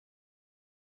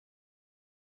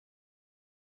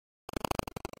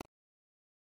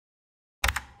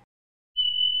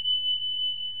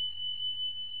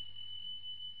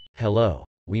Hello,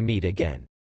 we meet again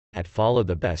at Follow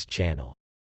the Best channel.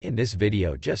 In this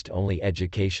video just only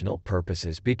educational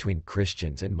purposes between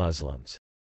Christians and Muslims.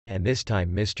 And this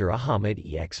time Mr. Ahmad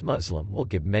ExMuslim will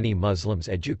give many Muslims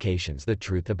educations the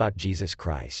truth about Jesus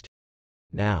Christ.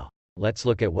 Now, let's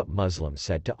look at what Muslims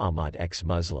said to Ahmad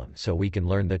ExMuslim so we can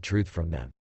learn the truth from them.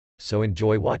 So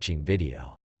enjoy watching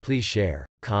video. Please share,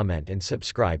 comment and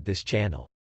subscribe this channel.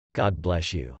 God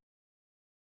bless you.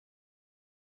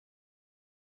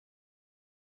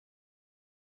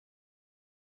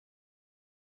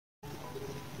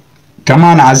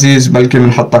 كمان عزيز بلكي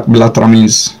بنحطك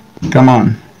بالأطرميز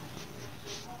كمان.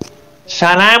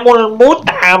 سلام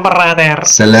المتعة برادر.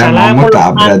 سلام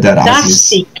المتعة برادر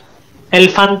عزيز.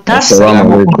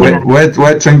 الفانتاستيك.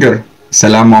 Wait finger.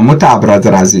 سلام ومتعة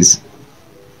برادر عزيز.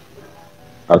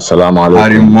 Assalamu alaikum.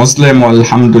 Are you Muslim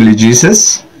والحمد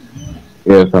Jesus?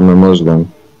 Yes, I'm a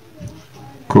Muslim.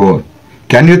 Cool.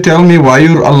 Can you tell me why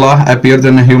your Allah appeared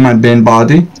in a human being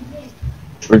body?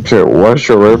 Okay, what's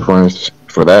your reference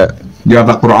for that? Do you have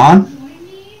a Quran?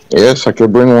 Yes, I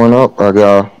could bring one up. I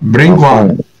got. Bring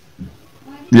one.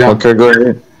 Yeah. Okay, go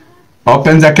ahead.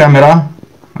 Open the camera.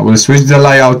 I will switch the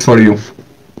layout for you.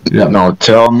 Yeah. No,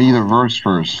 tell me the verse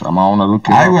first. I want to look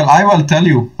it I up. will tell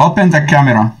you. Open the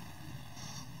camera.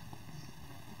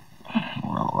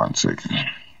 Well, 1 second.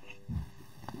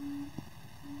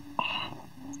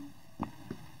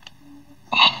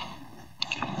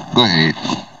 Go ahead.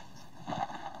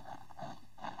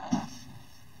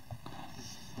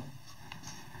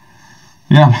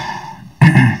 Yeah.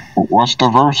 What's the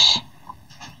verse?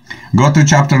 Go to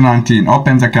chapter 19.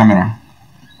 Open the camera.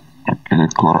 Okay,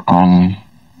 Quran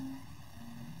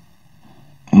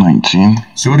 19.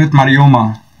 Surah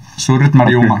Maryuma.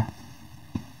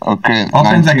 Okay.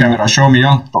 Open 19. the camera. Show me.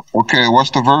 Yeah. Okay,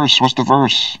 what's the verse? What's the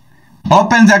verse?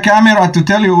 Open the camera to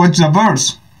tell you what's the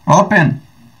verse. Open.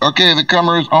 Okay, the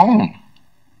camera is on.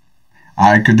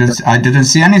 I didn't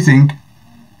see anything.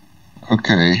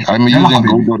 Okay, I'm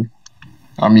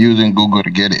using Google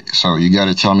to get it. So you got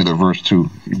to tell me the verse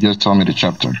too. You just tell me the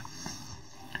chapter.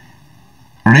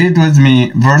 Read with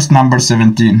me verse number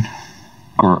 17.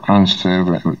 Quran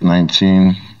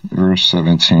 19, verse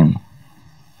 17.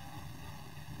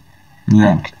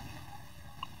 Yeah.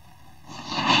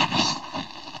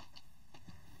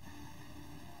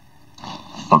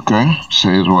 Okay,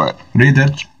 says what? Read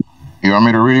it. You want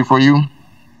me to read it for you?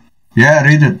 Yeah,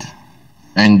 read it.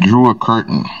 And drew a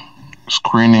curtain,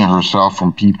 screening herself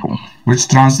from people. Which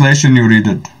translation you read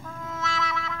it?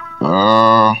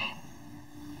 I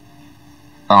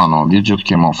don't know. It just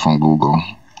came out from Google.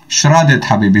 Shred it,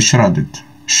 Habibi, shred it.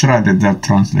 Shred it, that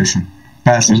translation.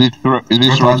 Pass it. Is it Go to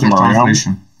Surah other Maryam?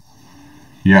 translation.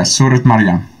 Yes, Surah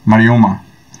Maryuma.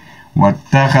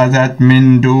 فاتخذت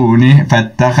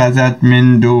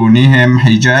من دونهم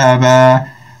حجابا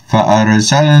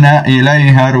فأرسلنا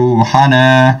إليها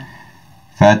روحنا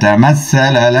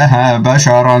فتمثل لها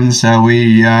بشرا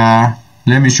سويا.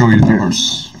 Let me show you the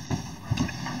verse.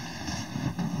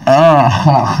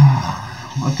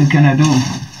 What can I do?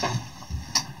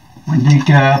 When they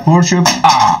worship,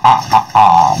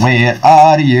 where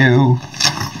are you?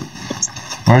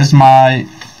 Where's my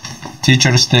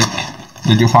teacher stick?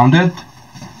 Did you find it?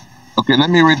 Okay, let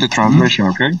me read the translation,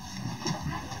 okay?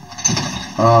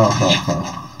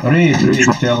 Read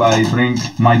till I bring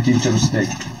my teacher stick.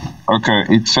 Okay,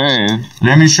 it says...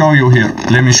 Let me show you here.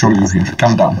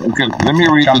 Calm down. Okay, let me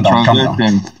read the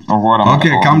translation of what I'm...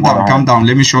 Okay, calm down.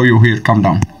 Let me show you here. Calm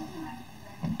down.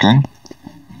 Okay.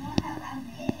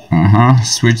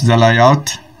 Switch the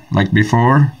layout like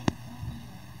before.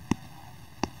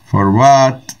 For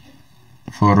what?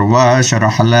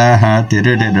 شرح لها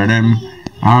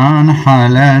عن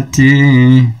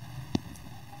حالتي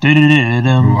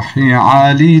روحي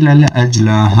عليل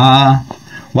لأجلها.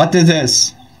 What is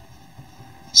this?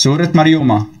 Surah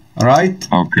Maryuma, right?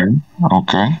 Okay.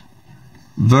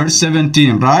 Verse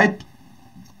 17, right?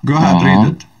 Go ahead, read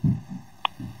it.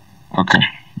 Okay.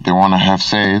 The one I have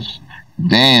says,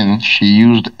 then she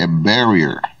used a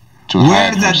barrier to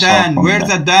hide herself from them.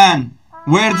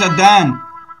 Where's the Dan?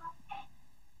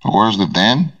 Where's the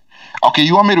then? Okay,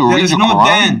 you want me to read the Quran? There is no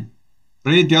then.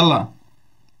 Read, yalla.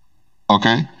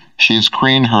 Okay. She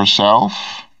screened herself.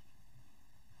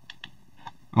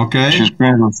 Okay. She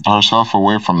screened herself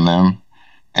away from them,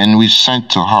 and we sent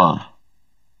to her.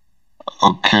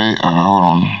 Okay, hold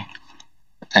on.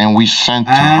 And we sent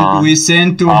to her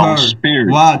our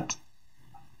spirit. What?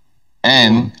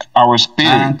 And our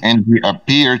spirit, and we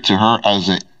appeared to her as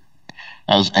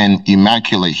an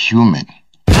immaculate human.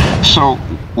 So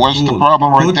what's the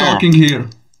problem right there? Who's talking here?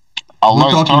 Allah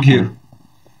is talking here.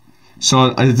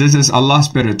 So this is Allah's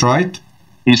spirit, right?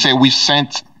 He said we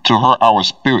sent to her our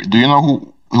spirit. Do you know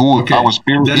who our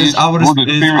spirit is? Who the spirit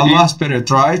is Allah's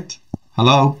spirit, right?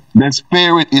 Hello? The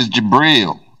spirit is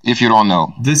Jibril, if you don't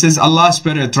know. This is Allah's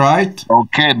spirit, right?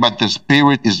 Okay, but the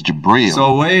spirit is Jibril.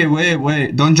 So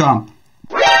wait, don't jump.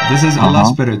 This is Allah's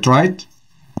spirit, right?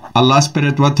 Allah's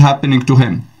spirit, what's happening to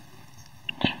him?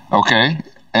 Okay,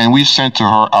 and we sent to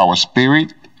her our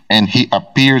spirit, and he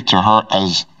appeared to her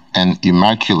as an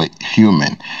immaculate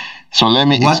human. So let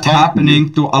me What's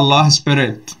happening to Allah's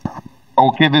spirit?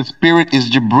 Okay, the spirit is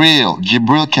Jibril.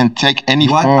 Jibril can take any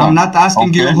form. I'm not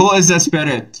asking you who is the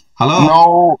spirit. Hello?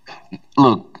 No,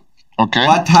 look, okay.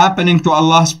 What's happening to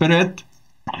Allah's spirit?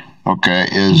 Okay,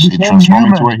 is it transformed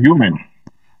into a human?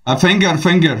 A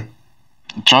finger.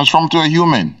 Transformed to a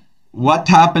human. What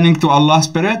happening to Allah's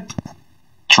spirit?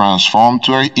 Transformed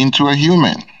into a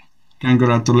human.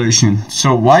 Congratulations.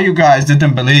 So why you guys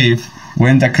didn't believe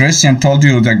when the Christian told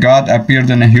you that God appeared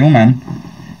in a human?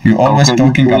 You always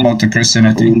talking about the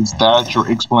Christianity. Is that your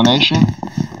explanation?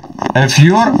 If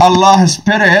your Allah's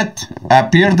spirit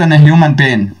appeared in a human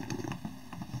being,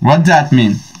 what that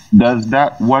mean? Does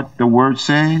that what the word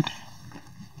said?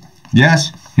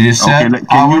 Yes, he said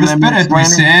our spirit. We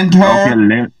sent her.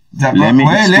 Okay,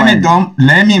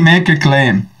 let me make a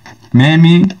claim. Let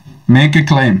me make a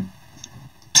claim.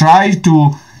 Try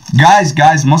to,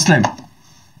 guys, Muslim.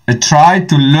 Try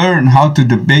to learn how to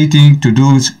debating, to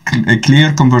do a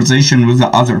clear conversation with the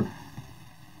other.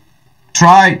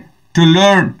 Try to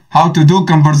learn how to do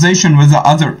conversation with the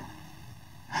other.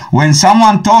 When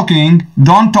someone talking,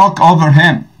 don't talk over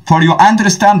him, for you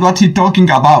understand what he talking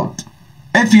about.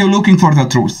 If you're looking for the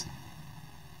truth.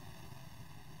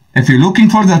 If you're looking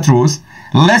for the truth,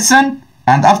 listen,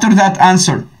 and after that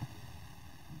answer.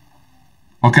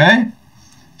 Okay?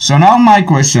 So now my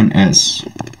question is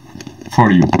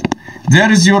for you.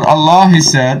 There is your Allah, he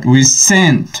said, we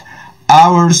sent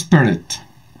our spirit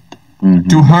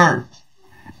to her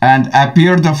and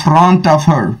appeared in front of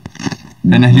her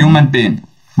in a human being,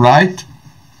 right?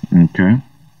 Okay.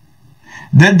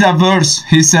 Did the verse,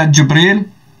 he said, Jibril?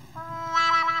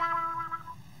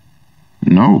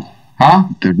 No. Huh?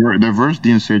 The verse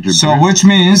didn't say Jibril. So which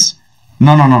means,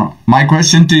 no. My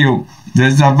question to you,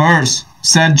 there's a verse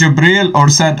said Jibril or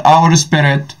said our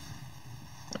spirit?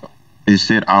 It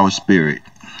said our spirit.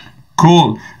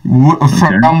 Cool.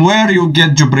 From where you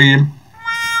get Jibril?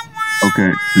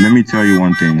 Okay, let me tell you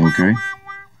one thing, okay?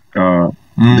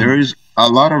 There is a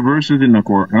lot of verses in the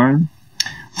Quran.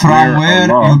 From where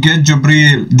you get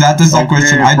Jibril? That is the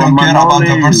question. I don't care about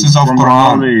the verses of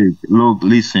Quran. Look,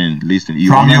 listen.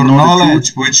 From your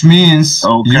knowledge, which means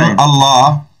your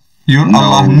Allah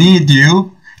need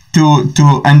you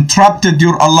to interrupt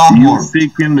your Allah word. You're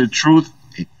seeking the truth.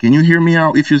 Can you hear me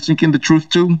out? If you're seeking the truth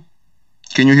too,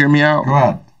 can you hear me out? Go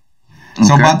ahead. Okay.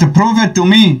 So, but to prove it to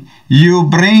me, you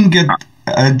bring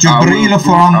Jibril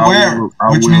from where?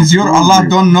 Which means your Allah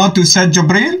don't know to say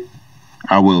Jibril?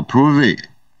 I will prove it.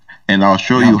 And I'll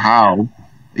show you how,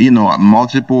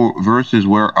 multiple verses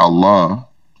where Allah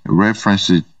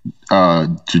references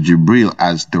to Jibril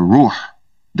as the Ruh.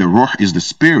 The Ruh is the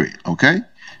spirit, okay?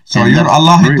 So your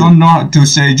Allah don't know to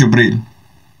say Jibril.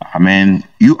 I mean,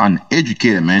 you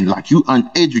uneducated, man. Like you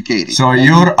uneducated. So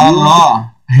your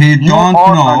Allah, he don't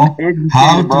know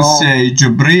how to say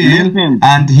Jibril,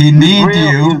 and he need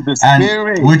you, and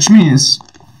which means,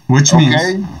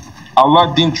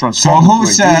 Allah didn't transform. So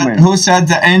who said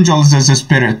the angels is a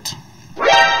spirit?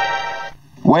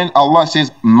 When Allah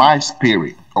says my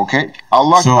spirit, okay?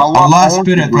 Allah's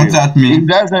spirit, what that mean? It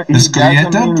doesn't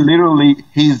mean literally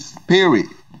his spirit,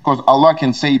 because Allah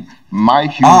can say my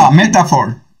human.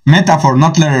 Metaphor,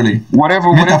 not literally. Whatever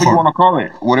you want to call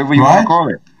it. Whatever you want to call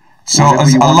it. So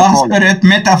is Allah's spirit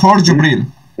metaphor, Jibril?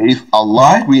 If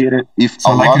Allah created,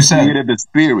 created the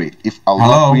spirit,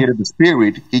 created the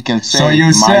spirit, He can say, so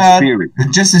you said, spirit.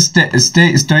 Just stay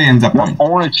in the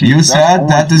point. You said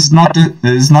that is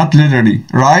not literally,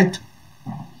 right?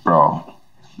 Bro,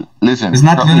 listen. It's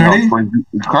not literally.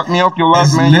 Cut me off your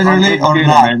last man. Literally or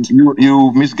not? Man.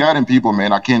 You misguiding people,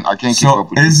 man. I can't keep up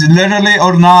with you. Is literally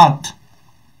or not?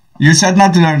 You said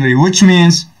not literally, which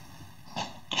means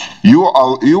you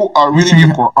are reading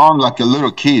the Quran like a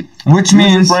little kid. Which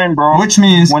means when Allah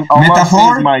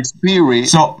metaphor says my spirit.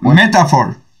 So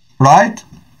metaphor, right?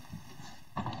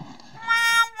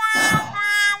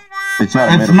 It's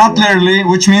not. If not literally,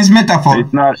 which means metaphor.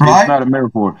 It's not. Right? It's not a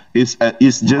metaphor. It's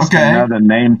just another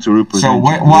name to represent. So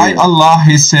why Allah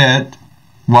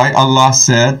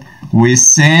said we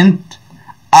sent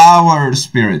our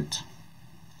spirit.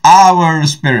 Our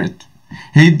spirit.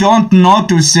 He don't know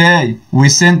to say we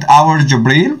sent our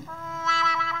Jibril.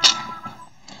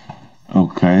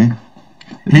 Okay.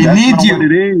 He That's need not you. what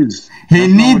it is. He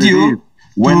That's not need what it you is. to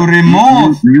When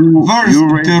remove verse, you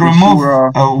read to the remove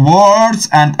surah, words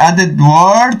and added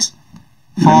words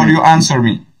for you answer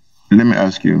me. let me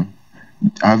ask you,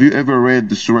 have you ever read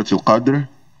the Surah Al-Qadr?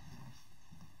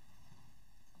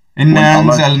 إنا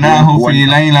أنزلناه في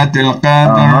ليلة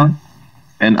القدر.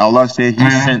 And Allah said He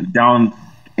sent down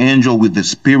angel with the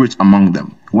spirits among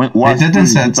them. He didn't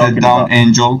say sit down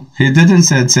angel. He didn't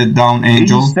say sit down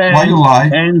angel. Why you lie?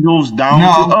 Angels down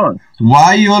to us.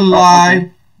 Why you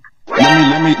lie?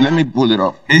 Okay. Let me pull it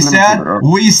up. He said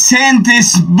we sent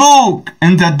this book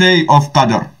in the day of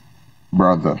Qadr.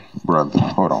 Brother,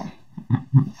 hold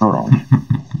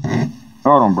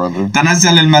on, brother.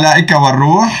 تنزل الملائكة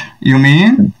والروح. You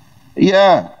mean?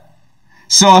 Yeah.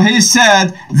 So he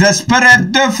said the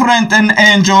spirit different in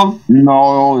angel.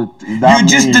 No, you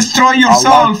just destroy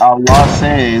yourself. Allah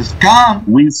says,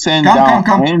 we send down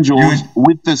angels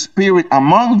with the spirit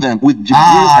among them, with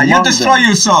Jibril you destroy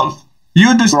yourself.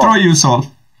 You destroy yourself.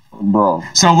 Bro.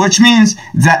 So which means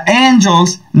the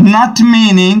angels not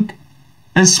meaning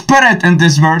a spirit in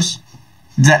this verse.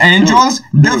 The angels,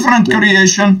 different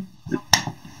creation.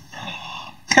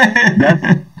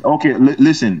 Okay,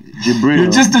 listen, Jibril. You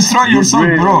just destroy yourself,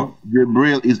 bro.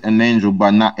 Jibril is an angel,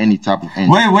 but not any type of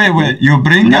angel. Wait. You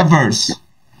bring a verse.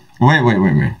 Wait.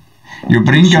 You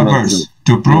bring a verse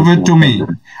to prove it to me.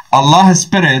 Allah's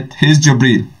spirit, He's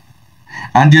Jibril.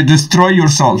 And you destroy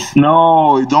yourself.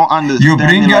 No, you don't understand. You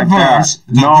bring a verse.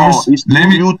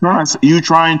 You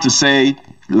trying to say.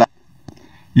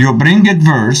 You bring a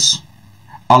verse.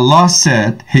 Allah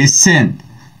said He sent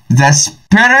the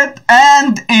spirit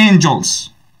and angels.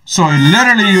 So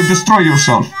literally you destroy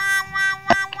yourself.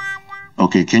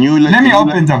 Okay, can you let me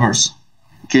open the verse.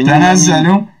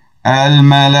 تنزل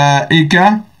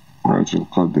الملائكة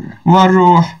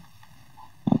والروح.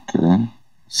 Okay.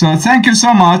 So thank you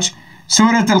so much.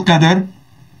 Surah Al-Qadr,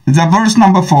 the verse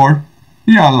number 4.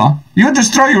 Yallah. You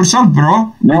destroy yourself,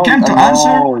 bro. You came to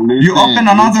answer. You open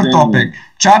another topic.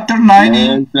 Chapter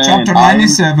 90, chapter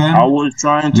 97. I was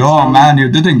trying to. No, man, you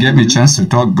didn't give me a chance to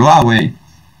talk. Go away.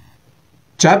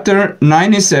 Chapter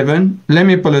 97. Let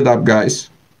me pull it up, guys.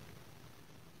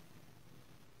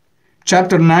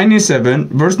 Chapter 97,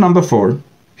 verse number 4.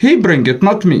 He bring it,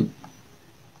 not me.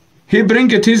 He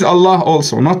bring it, He's Allah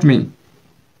also, not me.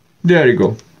 There you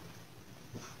go.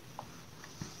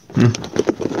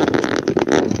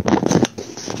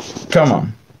 Come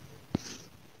on.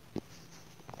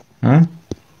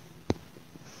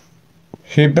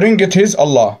 He bring it His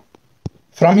Allah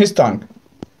from His tongue.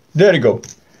 There you go.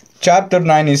 Chapter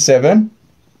 97,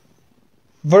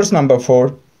 verse number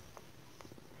 4.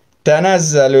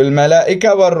 تنزل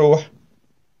الملائكة والروح.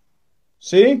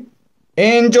 See?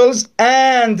 Angels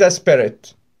and the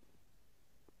spirit.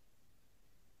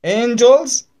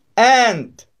 Angels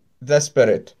and the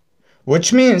spirit.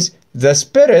 Which means the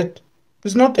spirit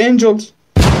is not angels.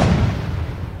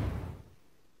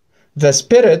 The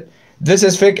spirit, this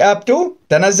is fake up too.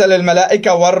 تنزل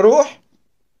الملائكة والروح.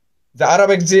 The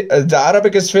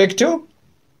Arabic is fake too.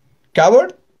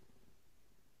 Coward.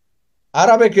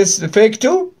 Arabic is fake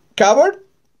too. Coward.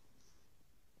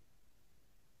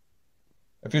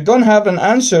 If you don't have an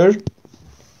answer,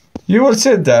 you will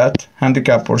say that,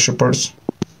 handicap worshippers.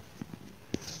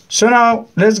 So now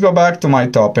let's go back to my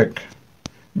topic.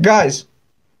 Guys,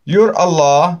 your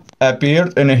Allah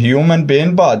appeared in a human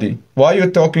being body. Why are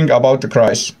you talking about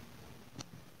Christ?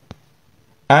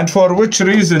 And for which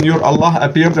reason your Allah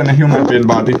appeared in a human being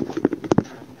body?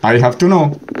 I have to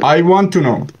know. I want to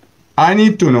know. I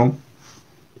need to know.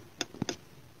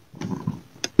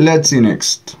 Let's see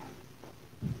next.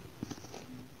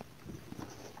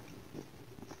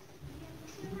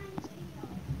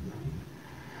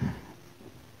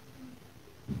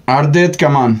 Ardit,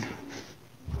 come on.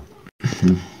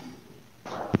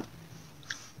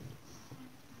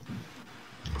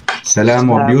 Salam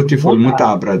wa beautiful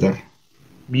muta, brother.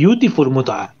 Beautiful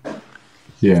muta.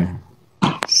 Yeah.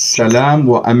 Salam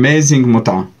wa amazing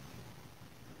muta.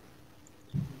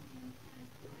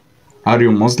 Are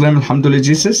you Muslim? Alhamdulillah,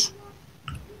 Jesus?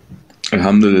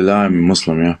 Alhamdulillah, I'm a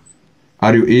Muslim, yeah.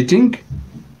 Are you eating?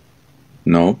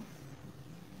 No.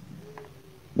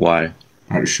 Why?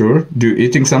 Are you sure? Do you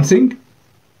eating something?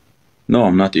 No,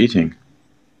 I'm not eating.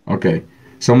 Okay.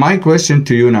 So my question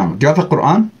to you now, do you have a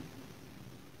Quran?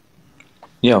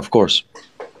 Yeah, of course.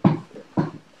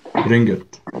 Bring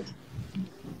it.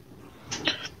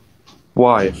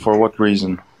 Why? For what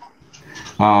reason?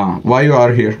 Why you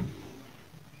are here?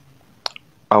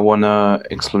 I want an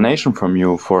explanation from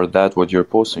you for that, what you're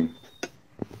posting.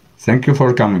 Thank you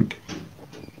for coming.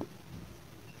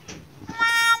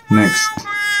 Next.